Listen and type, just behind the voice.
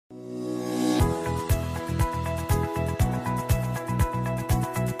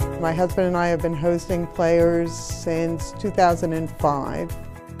My husband and I have been hosting players since 2005.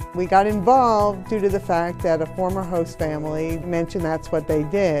 We got involved due to the fact that a former host family mentioned that's what they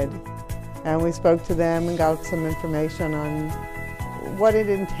did. And we spoke to them and got some information on what it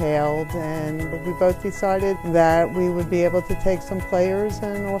entailed, and we both decided that we would be able to take some players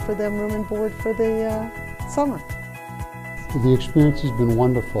and offer them room and board for the summer. The experience has been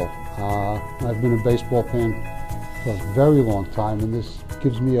wonderful. I've been a baseball fan for a very long time, and this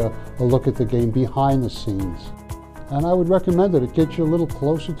gives me a look at the game behind the scenes. And I would recommend it. It gets you a little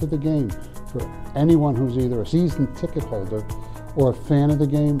closer to the game. For anyone who's either a season ticket holder or a fan of the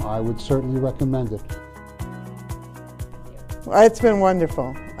game, I would certainly recommend it. It's been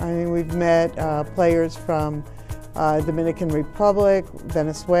wonderful. I mean, we've met players from Dominican Republic,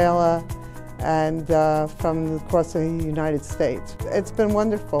 Venezuela, and from across the United States. It's been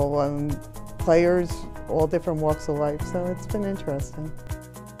wonderful. Players, all different walks of life, so it's been interesting.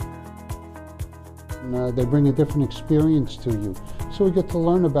 They bring a different experience to you, so we get to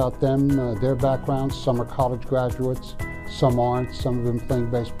learn about them, their backgrounds. Some are college graduates, some aren't. Some have been playing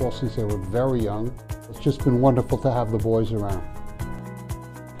baseball since they were very young. It's just been wonderful to have the boys around.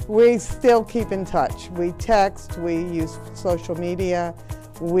 We still keep in touch. We text, we use social media,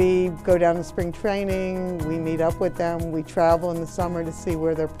 we go down to spring training, we meet up with them, we travel in the summer to see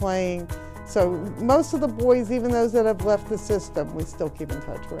where they're playing. So most of the boys, even those that have left the system, we still keep in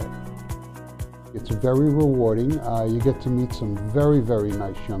touch with. It's very rewarding. You get to meet some very, very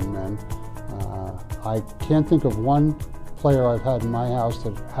nice young men. I can't think of one player I've had in my house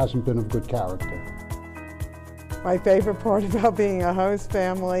that hasn't been of good character. My favorite part about being a host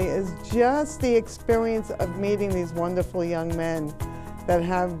family is just the experience of meeting these wonderful young men that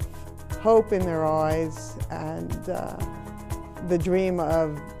have hope in their eyes and the dream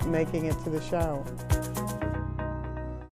of making it to the show.